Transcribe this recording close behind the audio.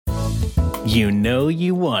You know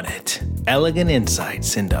you want it. Elegant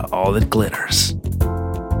insights into all that glitters.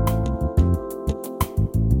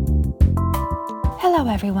 Hello,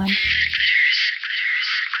 everyone.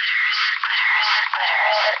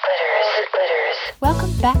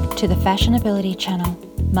 Welcome back to the Fashionability Channel.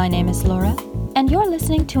 My name is Laura, and you're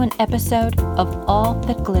listening to an episode of All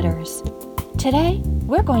That Glitters. Today,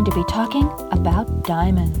 we're going to be talking about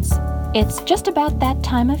diamonds. It's just about that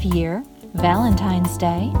time of year, Valentine's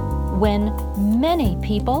Day, when many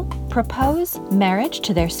people propose marriage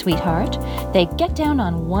to their sweetheart. They get down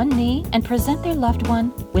on one knee and present their loved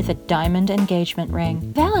one with a diamond engagement ring.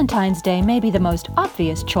 Valentine's Day may be the most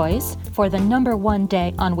obvious choice for the number one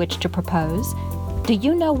day on which to propose. Do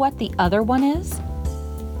you know what the other one is?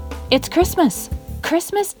 It's Christmas.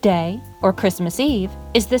 Christmas Day, or Christmas Eve,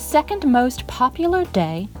 is the second most popular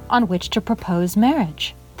day on which to propose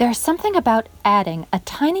marriage. There's something about adding a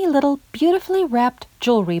tiny little beautifully wrapped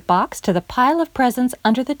jewelry box to the pile of presents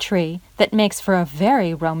under the tree that makes for a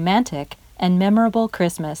very romantic and memorable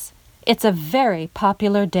Christmas. It's a very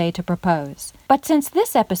popular day to propose. But since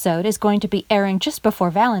this episode is going to be airing just before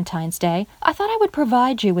Valentine's Day, I thought I would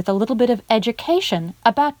provide you with a little bit of education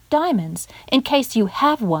about diamonds in case you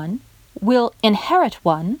have one, will inherit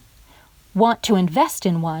one, want to invest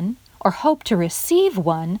in one, or hope to receive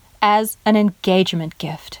one as an engagement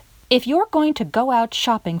gift. If you're going to go out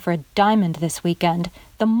shopping for a diamond this weekend,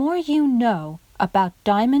 the more you know about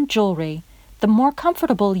diamond jewelry, the more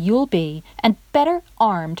comfortable you'll be and better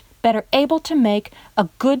armed, better able to make a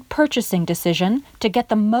good purchasing decision to get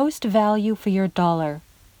the most value for your dollar.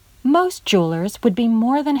 Most jewelers would be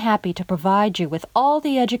more than happy to provide you with all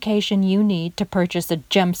the education you need to purchase a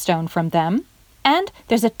gemstone from them, and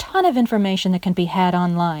there's a ton of information that can be had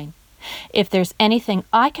online. If there's anything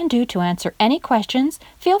I can do to answer any questions,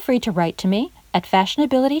 feel free to write to me at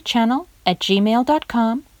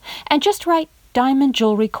fashionabilitychannel@gmail.com and just write diamond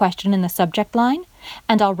jewelry question in the subject line,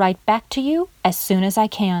 and I'll write back to you as soon as I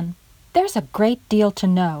can. There's a great deal to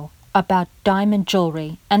know about diamond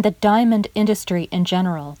jewelry and the diamond industry in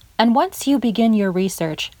general, and once you begin your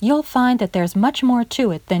research, you'll find that there's much more to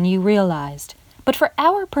it than you realized. But for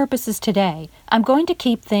our purposes today, I'm going to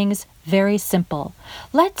keep things very simple.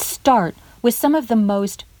 Let's start with some of the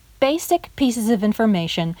most basic pieces of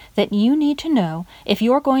information that you need to know if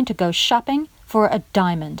you're going to go shopping for a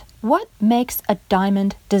diamond. What makes a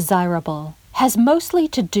diamond desirable has mostly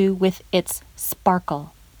to do with its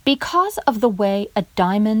sparkle. Because of the way a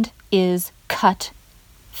diamond is cut,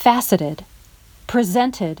 faceted,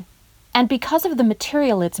 presented, and because of the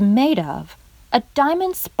material it's made of, a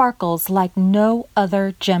diamond sparkles like no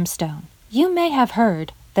other gemstone. You may have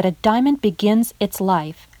heard that a diamond begins its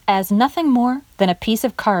life as nothing more than a piece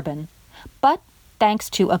of carbon, but thanks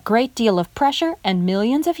to a great deal of pressure and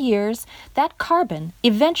millions of years, that carbon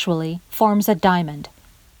eventually forms a diamond.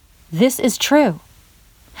 This is true.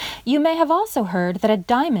 You may have also heard that a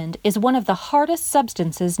diamond is one of the hardest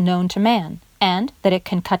substances known to man, and that it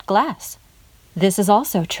can cut glass. This is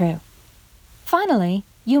also true. Finally,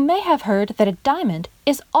 you may have heard that a diamond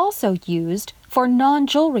is also used for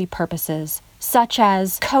non-jewelry purposes, such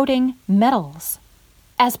as coating metals,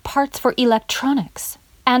 as parts for electronics,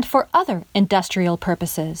 and for other industrial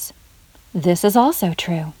purposes. This is also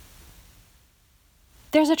true.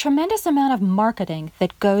 There's a tremendous amount of marketing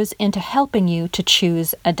that goes into helping you to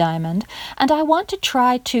choose a diamond, and I want to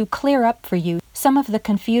try to clear up for you some of the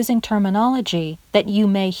confusing terminology that you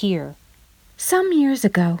may hear. Some years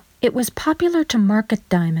ago, it was popular to market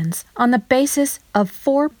diamonds on the basis of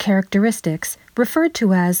 4 characteristics referred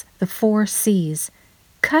to as the 4 C's: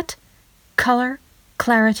 cut, color,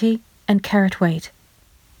 clarity, and carat weight.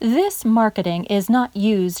 This marketing is not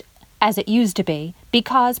used as it used to be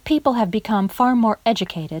because people have become far more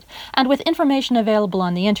educated, and with information available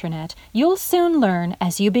on the internet, you'll soon learn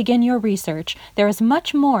as you begin your research there is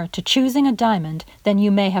much more to choosing a diamond than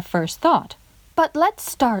you may have first thought. But let's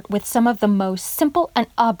start with some of the most simple and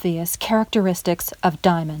obvious characteristics of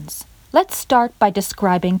diamonds. Let's start by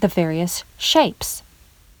describing the various shapes.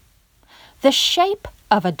 The shape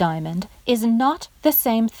of a diamond is not the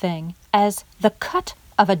same thing as the cut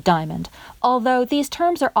of a diamond, although these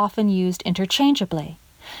terms are often used interchangeably.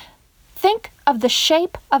 Think of the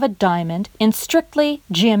shape of a diamond in strictly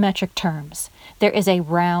geometric terms. There is a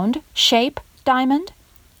round shape diamond,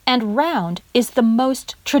 and round is the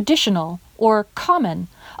most traditional or common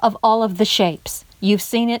of all of the shapes. You've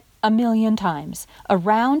seen it a million times. A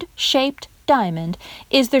round-shaped diamond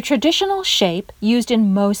is the traditional shape used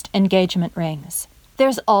in most engagement rings.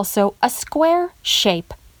 There's also a square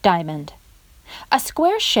shape diamond. A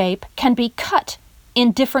square shape can be cut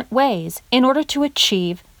in different ways in order to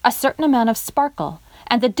achieve a certain amount of sparkle,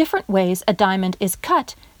 and the different ways a diamond is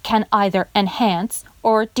cut can either enhance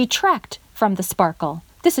or detract from the sparkle.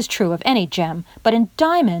 This is true of any gem, but in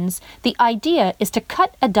diamonds, the idea is to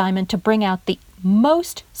cut a diamond to bring out the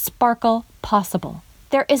most sparkle possible.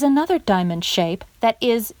 There is another diamond shape that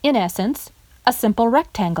is, in essence, a simple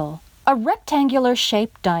rectangle. A rectangular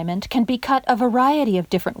shaped diamond can be cut a variety of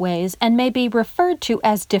different ways and may be referred to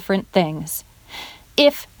as different things.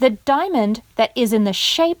 If the diamond that is in the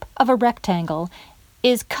shape of a rectangle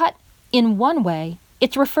is cut in one way,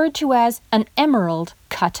 it's referred to as an emerald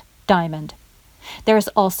cut diamond. There is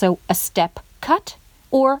also a step cut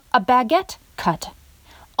or a baguette cut.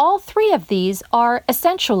 All three of these are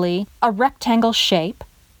essentially a rectangle shape,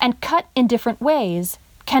 and cut in different ways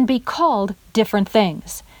can be called different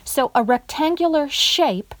things. So a rectangular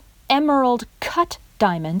shape, emerald cut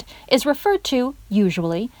diamond is referred to,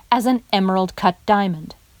 usually, as an emerald cut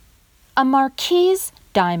diamond. A marquise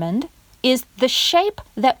diamond is the shape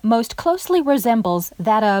that most closely resembles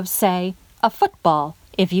that of, say, a football.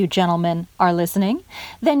 If you gentlemen are listening,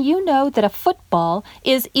 then you know that a football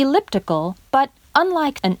is elliptical, but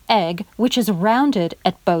unlike an egg, which is rounded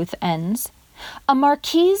at both ends, a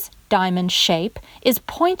marquise diamond shape is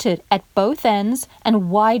pointed at both ends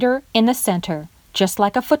and wider in the center, just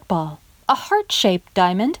like a football. A heart-shaped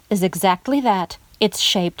diamond is exactly that. It's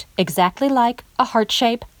shaped exactly like a heart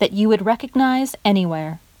shape that you would recognize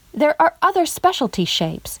anywhere. There are other specialty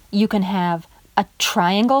shapes. You can have a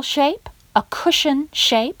triangle shape, a cushion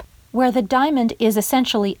shape, where the diamond is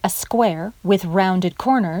essentially a square with rounded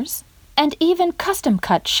corners, and even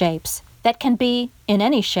custom-cut shapes that can be, in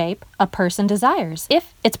any shape, a person desires,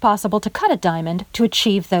 if it's possible to cut a diamond to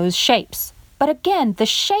achieve those shapes. But again, the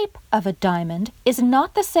shape of a diamond is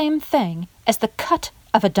not the same thing as the cut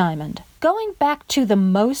of a diamond. Going back to the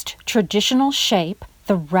most traditional shape,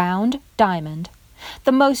 the round diamond,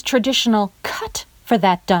 the most traditional cut for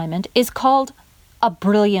that diamond is called a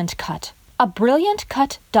brilliant cut. A brilliant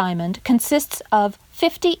cut diamond consists of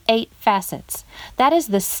 58 facets. That is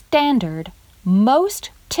the standard,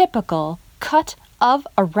 most typical cut of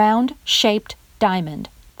a round-shaped diamond.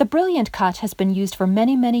 The brilliant cut has been used for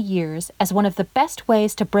many, many years as one of the best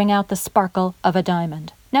ways to bring out the sparkle of a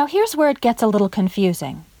diamond. Now here's where it gets a little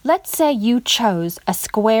confusing. Let's say you chose a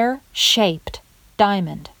square-shaped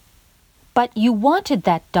diamond, but you wanted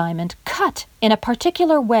that diamond cut in a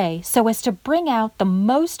particular way so as to bring out the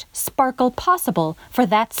most sparkle possible for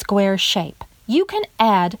that square shape. You can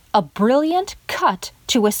add a brilliant cut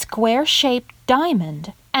to a square-shaped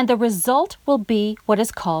diamond, and the result will be what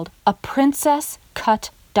is called a princess cut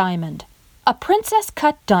diamond. A princess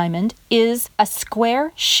cut diamond is a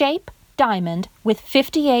square shape diamond with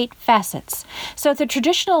 58 facets. So the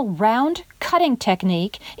traditional round cutting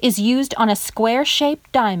technique is used on a square-shaped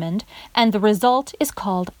diamond, and the result is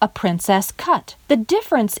called a princess cut. The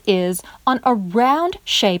difference is, on a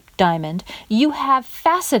round-shaped diamond, you have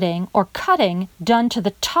faceting or cutting done to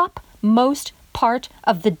the topmost part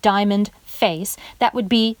of the diamond face. That would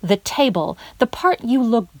be the table, the part you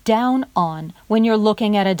look down on when you're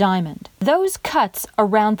looking at a diamond. Those cuts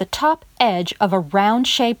around the top edge of a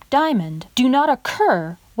round-shaped diamond do not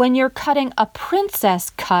occur when you're cutting a princess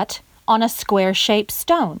cut on a square-shaped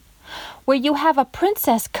stone. Where you have a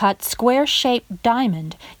princess cut square-shaped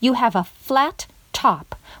diamond, you have a flat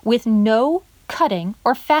top with no cutting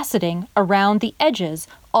or faceting around the edges.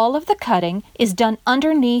 All of the cutting is done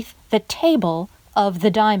underneath the table of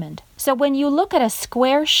the diamond. So when you look at a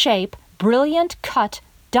square shape, brilliant cut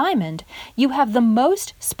diamond, you have the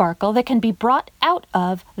most sparkle that can be brought out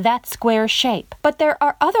of that square shape. But there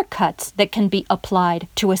are other cuts that can be applied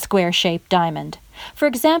to a square-shaped diamond. For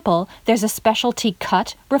example, there's a specialty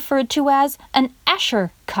cut referred to as an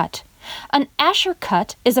Asher cut. An Asher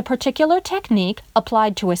cut is a particular technique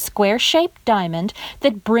applied to a square-shaped diamond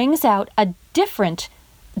that brings out a different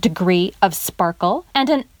degree of sparkle, and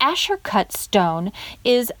an Asher cut stone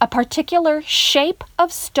is a particular shape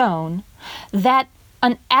of stone that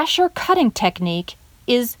an Asher cutting technique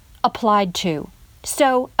is applied to.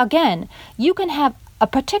 So again, you can have a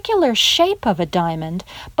particular shape of a diamond,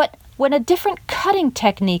 but when a different cutting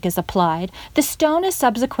technique is applied, the stone is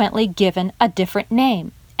subsequently given a different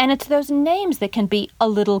name. And it's those names that can be a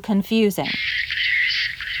little confusing.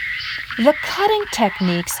 The cutting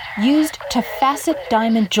techniques used to facet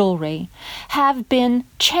diamond jewelry have been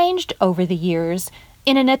changed over the years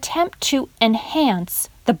in an attempt to enhance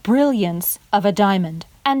the brilliance of a diamond.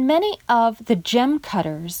 And many of the gem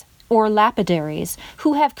cutters or lapidaries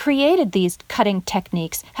who have created these cutting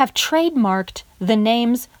techniques have trademarked the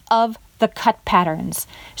names of the cut patterns.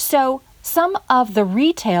 So some of the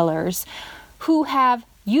retailers who have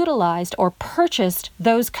utilized or purchased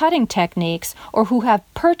those cutting techniques or who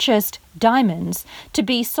have purchased diamonds to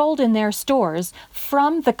be sold in their stores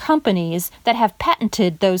from the companies that have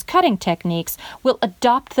patented those cutting techniques will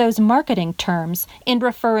adopt those marketing terms in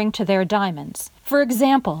referring to their diamonds. For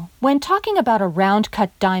example, when talking about a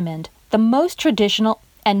round-cut diamond, the most traditional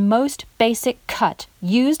and most basic cut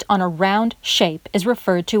used on a round shape is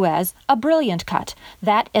referred to as a brilliant cut.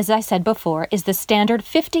 That, as I said before, is the standard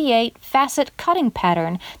 58 facet cutting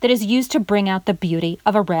pattern that is used to bring out the beauty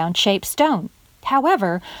of a round-shaped stone.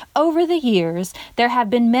 However, over the years, there have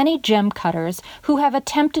been many gem cutters who have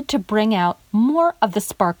attempted to bring out more of the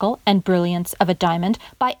sparkle and brilliance of a diamond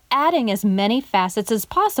by adding as many facets as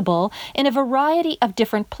possible in a variety of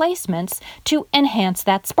different placements to enhance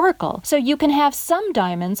that sparkle. So you can have some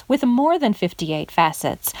diamonds with more than 58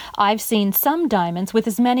 facets. I've seen some diamonds with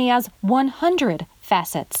as many as 100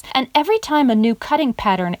 facets. And every time a new cutting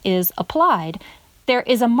pattern is applied, there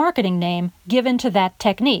is a marketing name given to that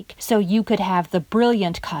technique. So you could have the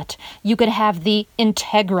brilliant cut, you could have the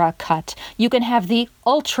Integra cut, you can have the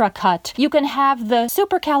ultra cut, you can have the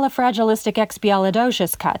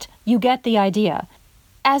supercalifragilisticexpialidocious cut. You get the idea.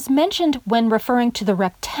 As mentioned when referring to the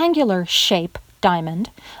rectangular shape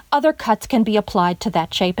diamond, other cuts can be applied to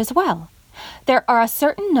that shape as well. There are a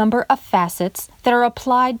certain number of facets that are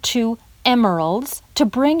applied to emeralds to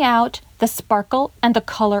bring out the sparkle and the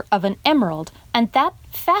color of an emerald, and that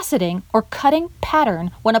faceting or cutting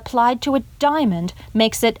pattern, when applied to a diamond,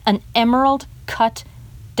 makes it an emerald cut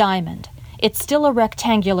diamond. It's still a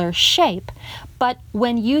rectangular shape, but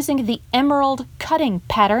when using the emerald cutting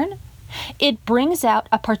pattern, it brings out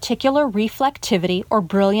a particular reflectivity or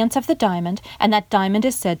brilliance of the diamond, and that diamond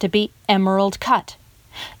is said to be emerald cut.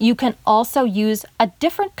 You can also use a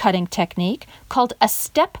different cutting technique called a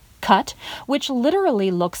step cut, which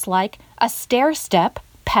literally looks like a stair-step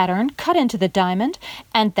pattern cut into the diamond,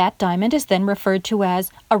 and that diamond is then referred to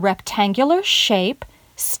as a rectangular shape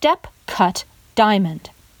step-cut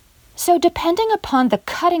diamond. So depending upon the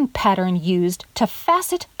cutting pattern used to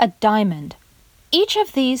facet a diamond, each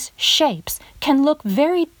of these shapes can look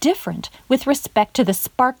very different with respect to the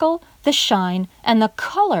sparkle, the shine, and the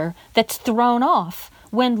color that's thrown off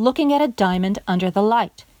when looking at a diamond under the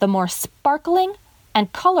light. The more sparkling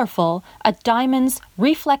and colorful a diamond's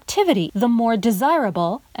reflectivity, the more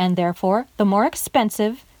desirable, and therefore the more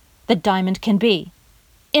expensive, the diamond can be.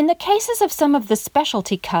 In the cases of some of the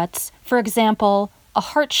specialty cuts, for example, a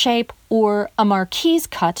heart shape or a marquise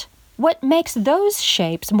cut, what makes those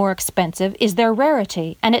shapes more expensive is their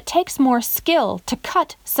rarity, and it takes more skill to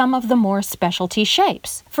cut some of the more specialty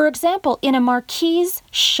shapes. For example, in a marquise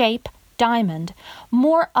shape diamond,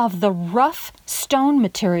 more of the rough stone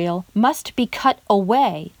material must be cut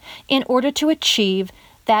away in order to achieve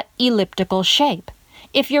that elliptical shape.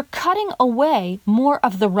 If you're cutting away more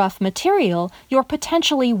of the rough material, you're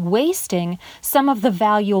potentially wasting some of the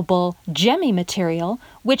valuable gemmy material,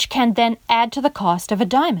 which can then add to the cost of a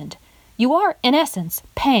diamond. You are, in essence,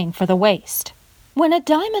 paying for the waste. When a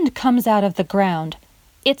diamond comes out of the ground,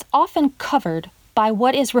 it's often covered by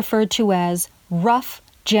what is referred to as rough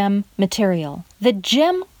gem material. The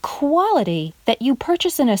gem quality that you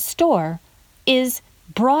purchase in a store is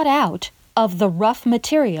brought out of the rough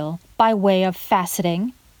material by way of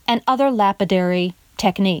faceting and other lapidary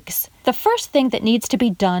techniques. The first thing that needs to be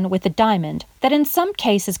done with a diamond, that in some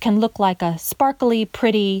cases can look like a sparkly,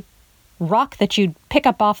 pretty rock that you'd pick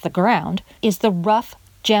up off the ground, is the rough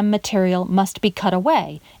gem material must be cut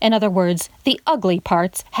away. In other words, the ugly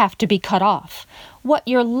parts have to be cut off. What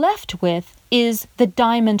you're left with is the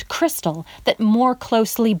diamond crystal that more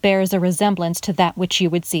closely bears a resemblance to that which you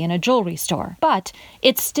would see in a jewelry store. But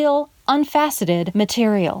it's still unfaceted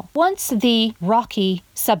material. Once the rocky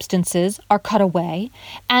substances are cut away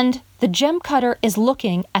and the gem cutter is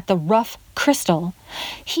looking at the rough crystal,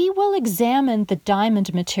 he will examine the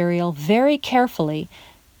diamond material very carefully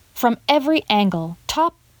from every angle,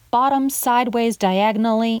 top, bottom, sideways,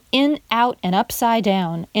 diagonally, in, out, and upside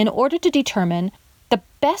down, in order to determine the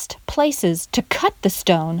best places to cut the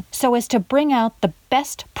stone so as to bring out the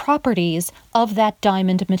best properties of that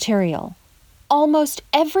diamond material. Almost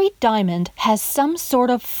every diamond has some sort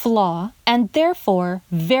of flaw, and therefore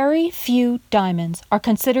very few diamonds are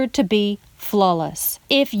considered to be flawless.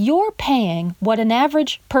 If you're paying what an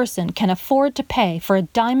average person can afford to pay for a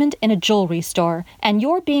diamond in a jewelry store, and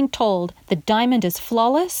you're being told the diamond is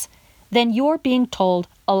flawless, then you're being told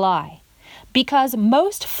a lie. Because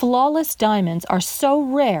most flawless diamonds are so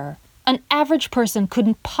rare, an average person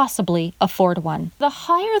couldn't possibly afford one. The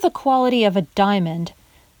higher the quality of a diamond,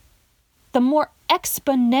 the more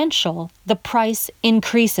exponential the price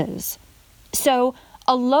increases. So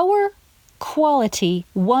a lower quality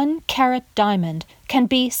 1-carat diamond can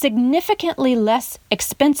be significantly less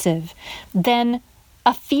expensive than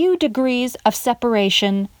a few degrees of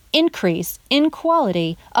separation increase in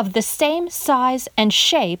quality of the same size and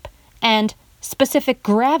shape and specific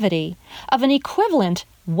gravity of an equivalent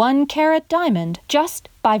 1-carat diamond just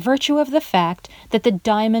by virtue of the fact that the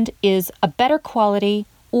diamond is a better quality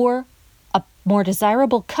or a more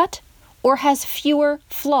desirable cut or has fewer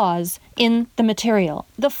flaws in the material.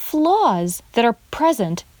 The flaws that are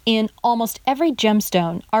present in almost every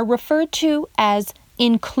gemstone are referred to as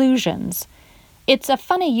inclusions. It's a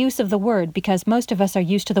funny use of the word because most of us are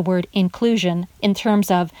used to the word inclusion in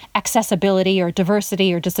terms of accessibility or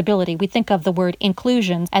diversity or disability. We think of the word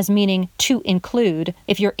inclusion as meaning to include,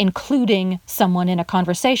 if you're including someone in a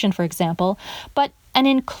conversation, for example. But an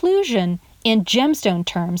inclusion in gemstone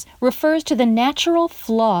terms refers to the natural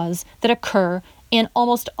flaws that occur in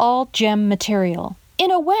almost all gem material. In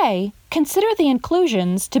a way, consider the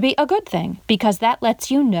inclusions to be a good thing because that lets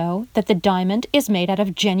you know that the diamond is made out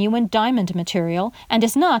of genuine diamond material and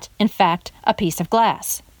is not, in fact, a piece of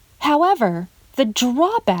glass. However, the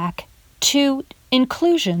drawback to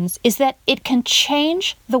inclusions is that it can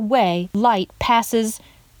change the way light passes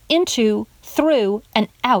into, through, and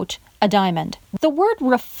out a diamond. The word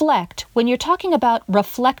reflect, when you're talking about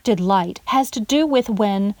reflected light, has to do with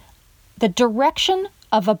when the direction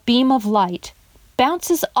of a beam of light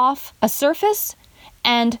bounces off a surface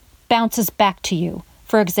and bounces back to you.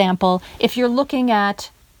 For example, if you're looking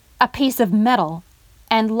at a piece of metal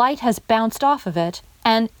and light has bounced off of it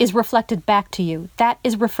and is reflected back to you, that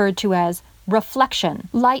is referred to as reflection.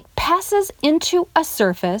 Light passes into a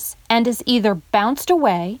surface and is either bounced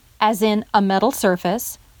away, as in a metal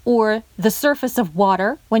surface, or the surface of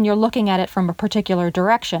water when you're looking at it from a particular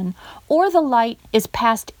direction, or the light is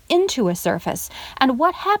passed into a surface. And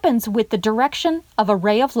what happens with the direction of a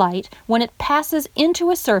ray of light when it passes into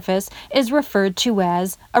a surface is referred to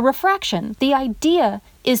as a refraction. The idea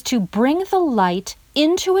is to bring the light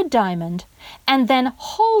into a diamond and then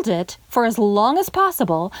hold it for as long as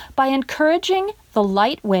possible by encouraging the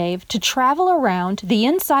light wave to travel around the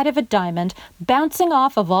inside of a diamond, bouncing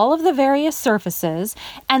off of all of the various surfaces,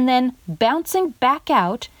 and then bouncing back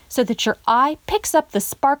out so that your eye picks up the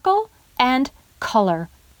sparkle and color.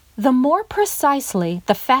 The more precisely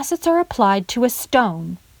the facets are applied to a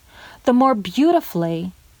stone, the more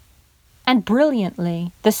beautifully and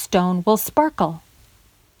brilliantly the stone will sparkle.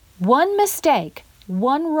 One mistake,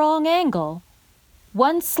 one wrong angle,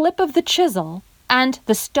 one slip of the chisel, and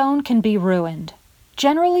the stone can be ruined.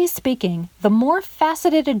 Generally speaking, the more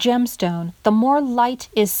faceted a gemstone, the more light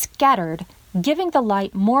is scattered, giving the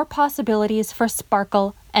light more possibilities for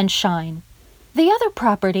sparkle and shine. The other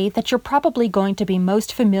property that you're probably going to be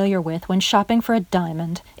most familiar with when shopping for a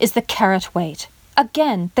diamond is the carat weight.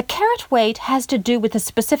 Again, the carat weight has to do with the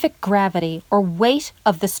specific gravity or weight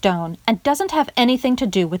of the stone and doesn't have anything to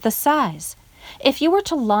do with the size. If you were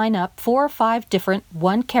to line up 4 or 5 different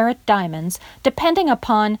 1-carat diamonds, depending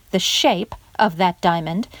upon the shape of that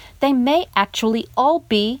diamond, they may actually all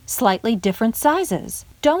be slightly different sizes.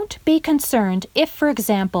 Don't be concerned if, for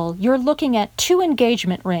example, you're looking at 2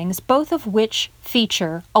 engagement rings, both of which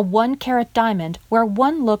feature a 1-carat diamond where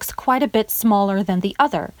one looks quite a bit smaller than the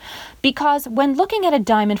other. Because when looking at a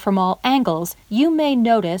diamond from all angles, you may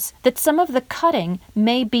notice that some of the cutting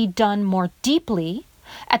may be done more deeply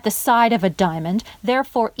at the side of a diamond,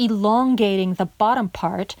 therefore elongating the bottom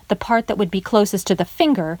part, the part that would be closest to the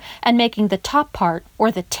finger, and making the top part,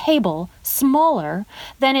 or the table, smaller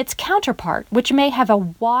than its counterpart, which may have a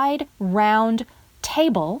wide, round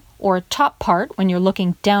table, or top part when you're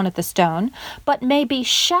looking down at the stone, but may be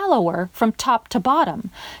shallower from top to bottom.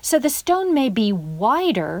 So the stone may be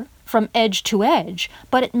wider from edge to edge,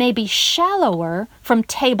 but it may be shallower from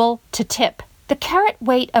table to tip. The carat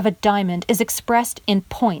weight of a diamond is expressed in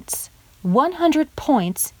points. 100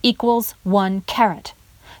 points equals 1 carat.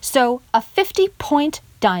 So a 50-point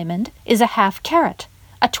diamond is a half carat.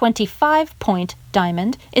 A 25-point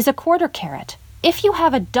diamond is a quarter carat. If you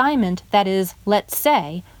have a diamond that is, let's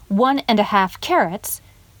say, 1.5 carats,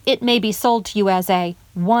 it may be sold to you as a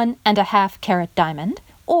 1.5 carat diamond,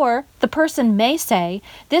 or the person may say,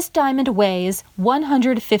 this diamond weighs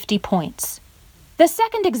 150 points. The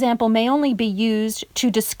second example may only be used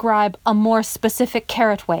to describe a more specific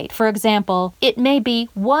carat weight. For example, it may be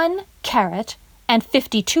 1 carat and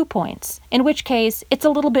 52 points, in which case it's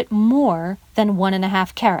a little bit more than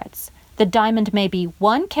 1.5 carats. The diamond may be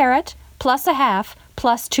 1 carat plus a half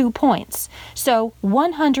plus 2 points. So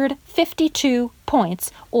 152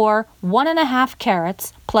 points, or 1.5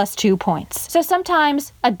 carats plus 2 points. So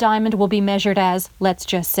sometimes a diamond will be measured as, let's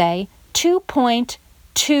just say, 2.2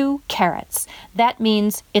 2 carats. That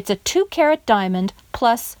means it's a 2-carat diamond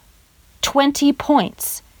plus 20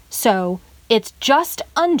 points. So it's just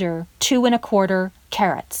under 2¼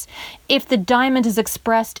 carats. If the diamond is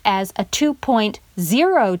expressed as a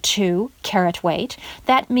 2.02 carat weight,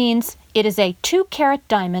 that means it is a 2-carat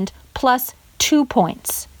diamond plus 2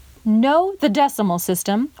 points. Know the decimal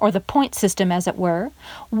system, or the point system as it were,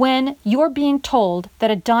 when you're being told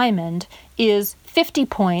that a diamond is 50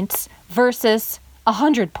 points versus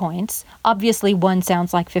 100 points. Obviously, one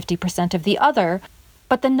sounds like 50% of the other,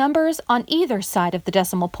 but the numbers on either side of the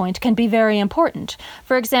decimal point can be very important.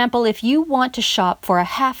 For example, if you want to shop for a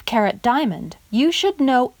 1/2-carat diamond, you should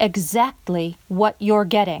know exactly what you're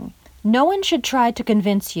getting. No one should try to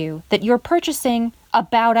convince you that you're purchasing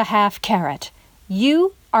about a 1/2 carat.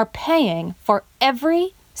 You are paying for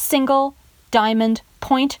every single diamond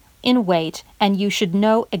point in weight, and you should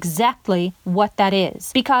know exactly what that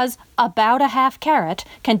is, because about a 1/2 carat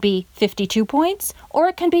can be 52 points or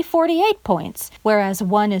it can be 48 points, whereas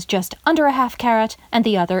one is just under a 1/2 carat and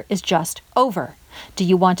the other is just over. Do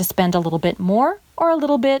you want to spend a little bit more or a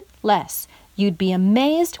little bit less? You'd be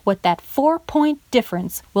amazed what that 4-point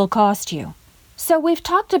difference will cost you. So we've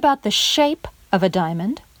talked about the shape of a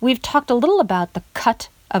diamond, we've talked a little about the cut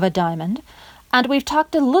of a diamond, and we've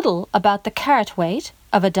talked a little about the carat weight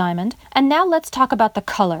of a diamond, and now let's talk about the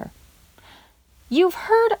color. You've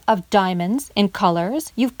heard of diamonds in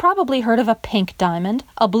colors. You've probably heard of a pink diamond,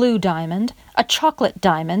 a blue diamond, a chocolate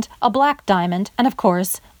diamond, a black diamond, and of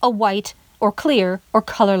course, a white or clear or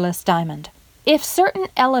colorless diamond. If certain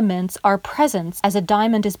elements are present as a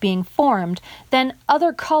diamond is being formed, then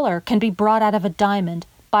other color can be brought out of a diamond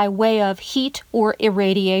by way of heat or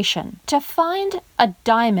irradiation. To find a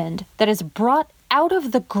diamond that is brought out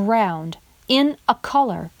of the ground in a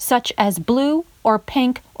color such as blue or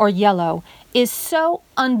pink or yellow is so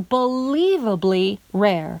unbelievably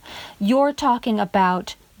rare. You're talking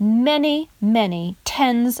about many, many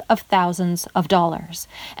tens of thousands of dollars.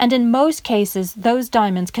 And in most cases, those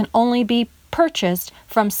diamonds can only be purchased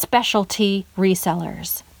from specialty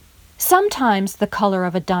resellers. Sometimes the color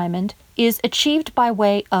of a diamond is achieved by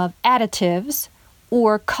way of additives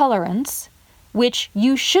or colorants, which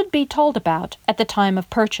you should be told about at the time of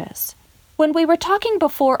purchase. When we were talking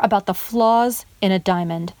before about the flaws in a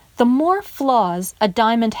diamond, the more flaws a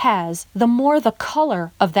diamond has, the more the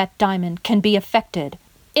color of that diamond can be affected.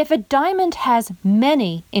 If a diamond has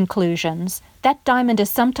many inclusions, that diamond is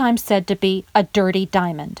sometimes said to be a dirty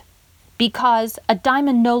diamond, because a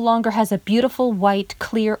diamond no longer has a beautiful white,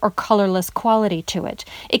 clear, or colorless quality to it.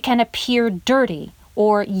 It can appear dirty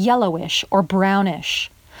or yellowish or brownish.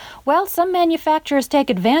 Well, some manufacturers take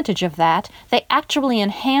advantage of that. They actually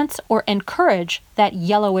enhance or encourage that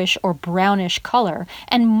yellowish or brownish color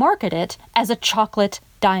and market it as a chocolate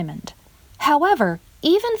diamond. However,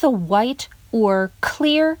 even the white or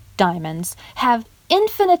clear diamonds have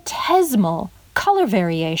infinitesimal color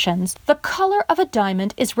variations. The color of a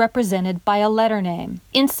diamond is represented by a letter name.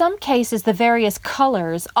 In some cases, the various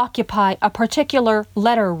colors occupy a particular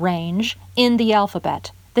letter range in the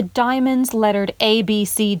alphabet. The diamonds lettered A, B,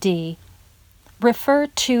 C, D refer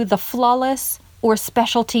to the flawless or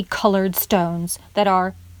specialty colored stones that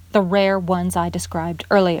are the rare ones I described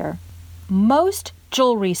earlier. Most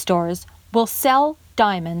jewelry stores will sell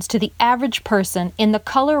diamonds to the average person in the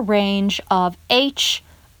color range of H,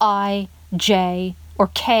 I, J, or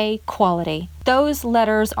K quality. Those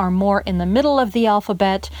letters are more in the middle of the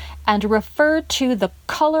alphabet and refer to the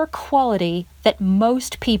color quality that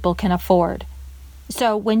most people can afford.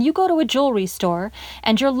 So when you go to a jewelry store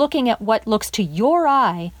and you're looking at what looks to your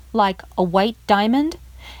eye like a white diamond,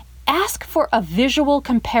 ask for a visual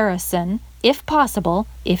comparison, if possible,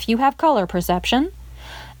 if you have color perception,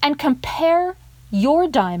 and compare your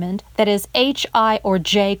diamond that is H, I, or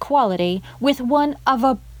J quality with one of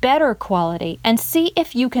a better quality and see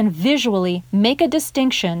if you can visually make a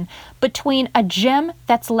distinction between a gem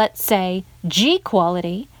that's, let's say, G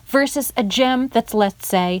quality versus a gem that's, let's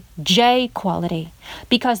say, J quality,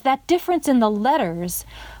 because that difference in the letters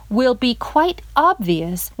will be quite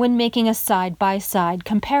obvious when making a side-by-side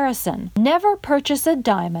comparison. Never purchase a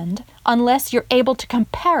diamond unless you're able to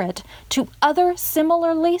compare it to other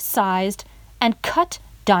similarly sized and cut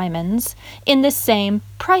diamonds in the same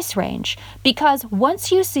price range, because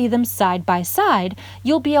once you see them side by side,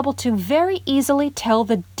 you'll be able to very easily tell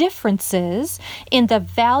the differences in the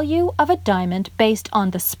value of a diamond based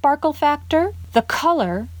on the sparkle factor, the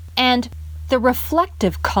color, and the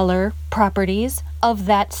reflective color properties of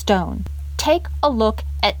that stone. Take a look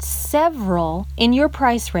at several in your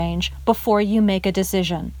price range before you make a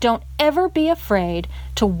decision. Don't ever be afraid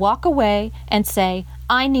to walk away and say,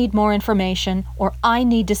 I need more information or I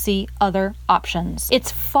need to see other options.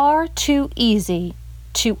 It's far too easy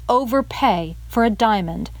to overpay for a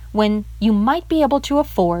diamond when you might be able to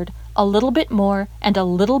afford a little bit more and a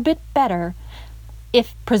little bit better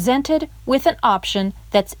if presented with an option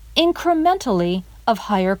that's incrementally of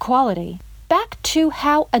higher quality. Back to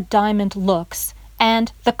how a diamond looks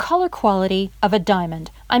and the color quality of a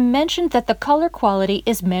diamond. I mentioned that the color quality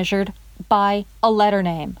is measured by a letter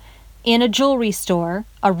name. In a jewelry store,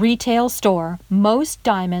 a retail store, most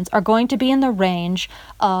diamonds are going to be in the range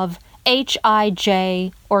of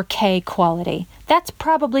HIJ or K quality. That's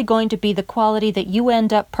probably going to be the quality that you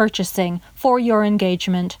end up purchasing for your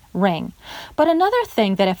engagement ring. But another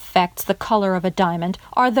thing that affects the color of a diamond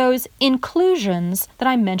are those inclusions that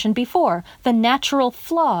I mentioned before, the natural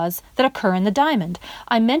flaws that occur in the diamond.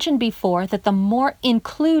 I mentioned before that the more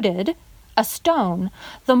included a stone,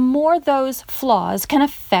 the more those flaws can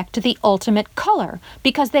affect the ultimate color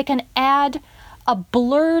because they can add a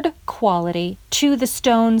blurred quality to the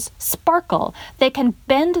stone's sparkle. They can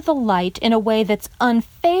bend the light in a way that's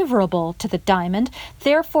unfavorable to the diamond,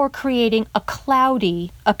 therefore creating a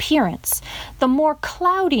cloudy appearance. The more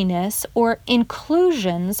cloudiness or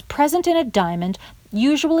inclusions present in a diamond,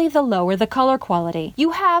 usually the lower the color quality.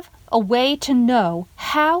 You have a way to know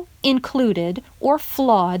how included or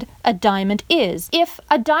flawed a diamond is. If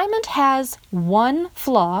a diamond has one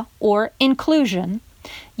flaw or inclusion,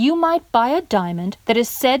 you might buy a diamond that is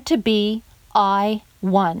said to be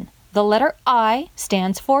I1. The letter I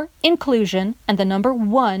stands for inclusion, and the number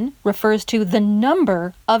 1 refers to the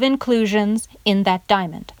number of inclusions in that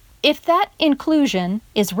diamond. If that inclusion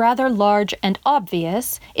is rather large and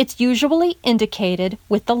obvious, it's usually indicated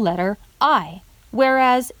with the letter I.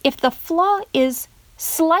 Whereas if the flaw is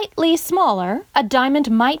slightly smaller, a diamond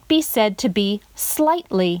might be said to be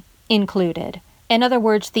slightly included. In other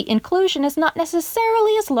words, the inclusion is not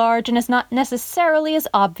necessarily as large and is not necessarily as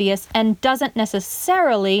obvious and doesn't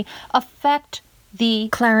necessarily affect the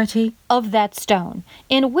clarity of that stone,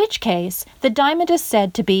 in which case the diamond is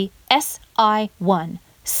said to be SI1,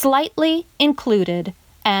 slightly included,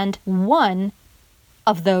 and one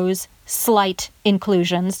of those slight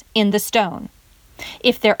inclusions in the stone.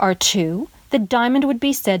 If there are two, the diamond would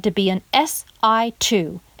be said to be an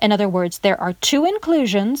SI2. In other words, there are two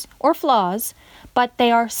inclusions or flaws, but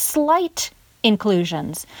they are slight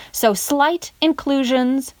inclusions. So slight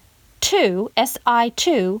inclusions 2,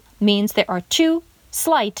 SI2, means there are two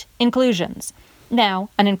slight inclusions. Now,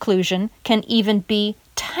 an inclusion can even be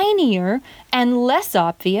tinier and less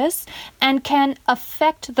obvious and can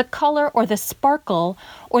affect the color or the sparkle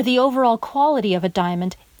or the overall quality of a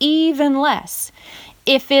diamond even less.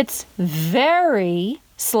 If it's very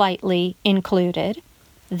slightly included,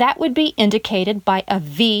 that would be indicated by a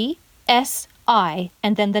VSI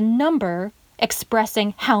and then the number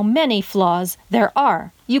expressing how many flaws there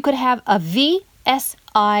are. You could have a VSI1.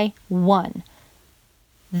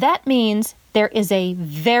 That means there is a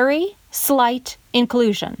very slight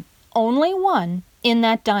inclusion, only one in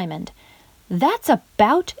that diamond. That's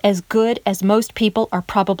about as good as most people are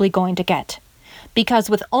probably going to get. Because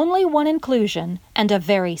with only one inclusion and a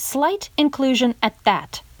very slight inclusion at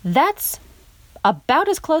that, that's about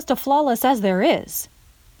as close to flawless as there is,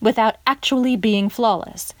 without actually being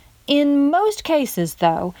flawless. In most cases,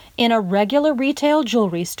 though, in a regular retail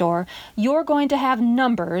jewelry store, you're going to have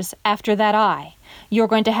numbers after that I. You're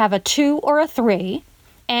going to have a 2 or a 3,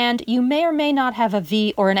 and you may or may not have a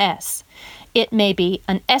V or an S. It may be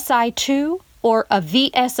an SI2 or a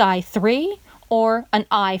VSI3 or an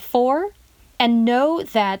I4, and know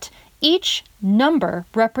that each number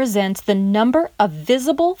represents the number of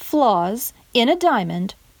visible flaws in a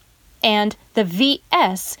diamond, and the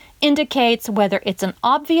VS indicates whether it's an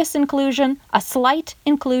obvious inclusion, a slight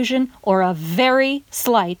inclusion, or a very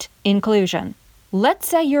slight inclusion. Let's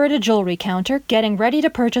say you're at a jewelry counter getting ready to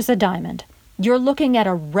purchase a diamond. You're looking at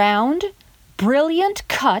a round, brilliant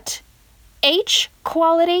cut,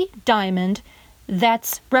 H-quality diamond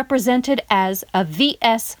that's represented as a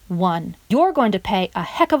VS1. You're going to pay a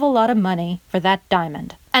heck of a lot of money for that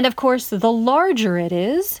diamond. And of course, the larger it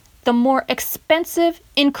is, the more expensive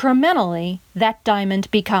incrementally that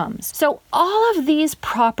diamond becomes. So all of these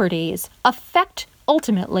properties affect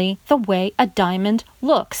ultimately the way a diamond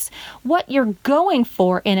looks. What you're going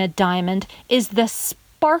for in a diamond is the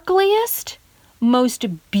sparkliest, most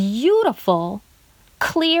beautiful,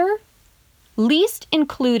 clear, least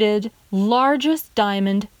included, largest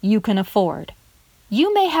diamond you can afford.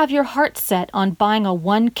 You may have your heart set on buying a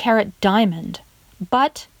 1-carat diamond,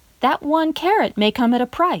 but that 1 carat may come at a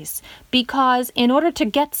price, because in order to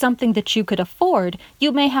get something that you could afford,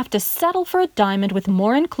 you may have to settle for a diamond with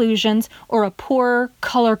more inclusions or a poorer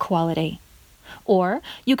color quality. Or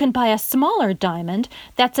you can buy a smaller diamond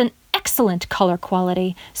that's an excellent color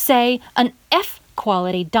quality, say an F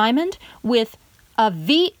quality diamond with a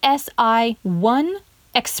VSI1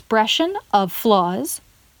 expression of flaws,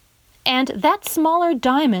 and that smaller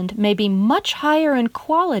diamond may be much higher in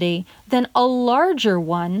quality than a larger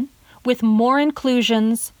one with more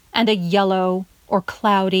inclusions and a yellow or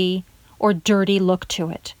cloudy or dirty look to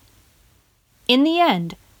it. In the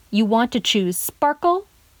end, you want to choose sparkle,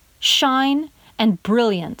 shine, and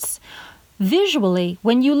brilliance. Visually,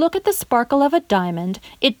 when you look at the sparkle of a diamond,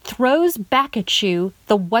 it throws back at you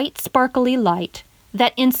the white sparkly light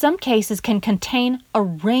that in some cases can contain a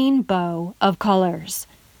rainbow of colors.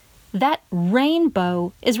 That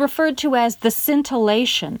rainbow is referred to as the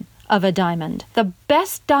scintillation of a diamond. The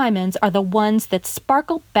best diamonds are the ones that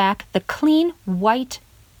sparkle back the clean white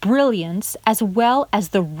brilliance as well as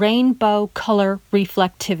the rainbow color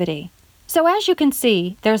reflectivity. So as you can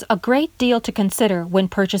see, there's a great deal to consider when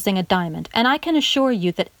purchasing a diamond, and I can assure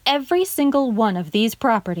you that every single one of these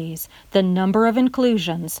properties, the number of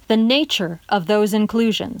inclusions, the nature of those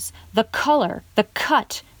inclusions, the color, the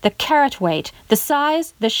cut, the carat weight, the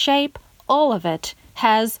size, the shape, all of it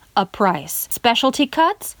has a price. Specialty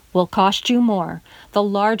cuts will cost you more. The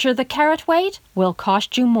larger the carat weight will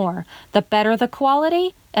cost you more. The better the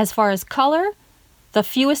quality, as far as color, the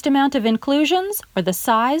fewest amount of inclusions or the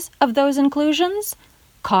size of those inclusions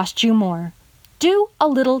cost you more. Do a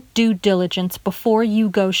little due diligence before you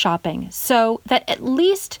go shopping so that at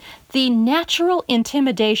least the natural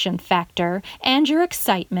intimidation factor and your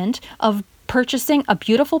excitement of purchasing a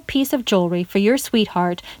beautiful piece of jewelry for your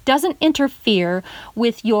sweetheart doesn't interfere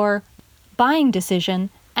with your buying decision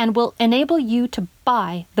and will enable you to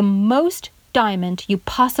buy the most diamond you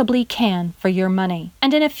possibly can for your money.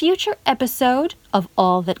 And in a future episode of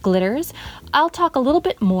All That Glitters, I'll talk a little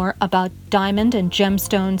bit more about diamond and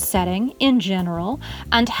gemstone setting in general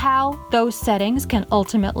and how those settings can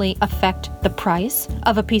ultimately affect the price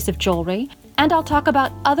of a piece of jewelry. And I'll talk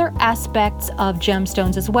about other aspects of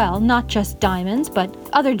gemstones as well, not just diamonds, but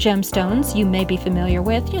other gemstones you may be familiar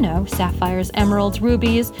with, sapphires, emeralds,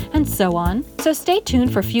 rubies, and so on. So stay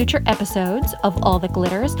tuned for future episodes of All That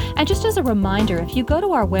Glitters. And just as a reminder, if you go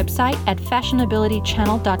to our website at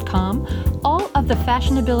fashionabilitychannel.com, all of the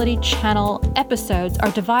Fashionability Channel episodes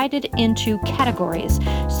are divided into categories.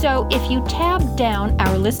 So if you tab down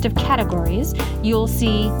our list of categories, you'll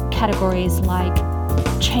see categories like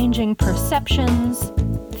Changing Perceptions,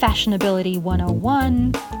 Fashionability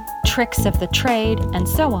 101, Tricks of the Trade, and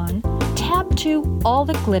so on. Tab to All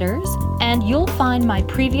That Glitters, and you'll find my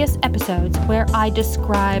previous episodes where I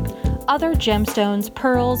describe other gemstones,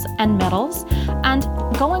 pearls, and metals. And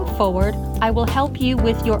going forward, I will help you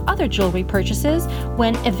with your other jewelry purchases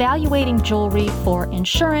when evaluating jewelry for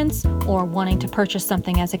insurance or wanting to purchase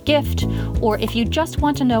something as a gift, or if you just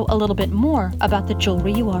want to know a little bit more about the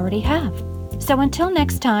jewelry you already have. So until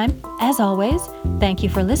next time, as always, thank you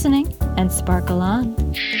for listening and sparkle on.